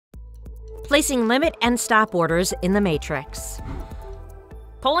Placing limit and stop orders in the matrix.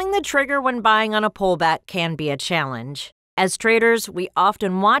 Pulling the trigger when buying on a pullback can be a challenge. As traders, we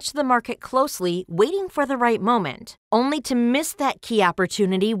often watch the market closely, waiting for the right moment, only to miss that key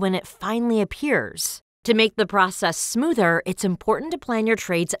opportunity when it finally appears. To make the process smoother, it's important to plan your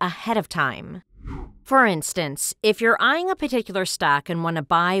trades ahead of time. For instance, if you're eyeing a particular stock and want to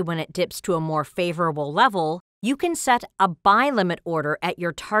buy when it dips to a more favorable level, you can set a buy limit order at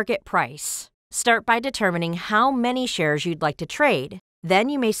your target price. Start by determining how many shares you'd like to trade. Then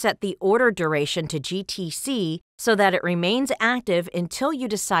you may set the order duration to GTC so that it remains active until you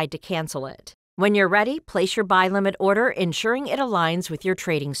decide to cancel it. When you're ready, place your buy limit order, ensuring it aligns with your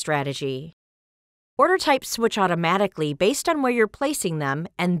trading strategy. Order types switch automatically based on where you're placing them,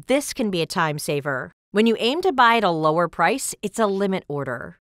 and this can be a time saver. When you aim to buy at a lower price, it's a limit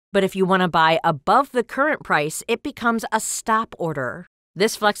order. But if you want to buy above the current price, it becomes a stop order.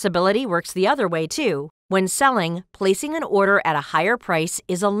 This flexibility works the other way too. When selling, placing an order at a higher price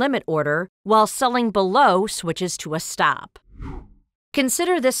is a limit order, while selling below switches to a stop.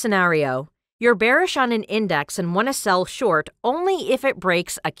 Consider this scenario. You're bearish on an index and want to sell short only if it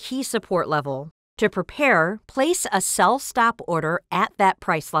breaks a key support level. To prepare, place a sell-stop order at that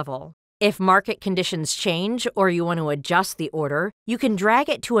price level. If market conditions change or you want to adjust the order, you can drag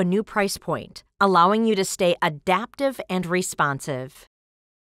it to a new price point, allowing you to stay adaptive and responsive.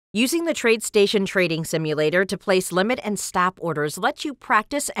 Using the Tradestation trading simulator to place limit and stop orders lets you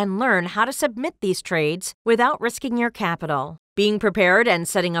practice and learn how to submit these trades without risking your capital. Being prepared and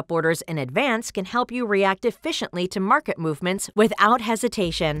setting up orders in advance can help you react efficiently to market movements without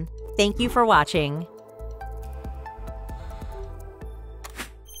hesitation. Thank you for watching.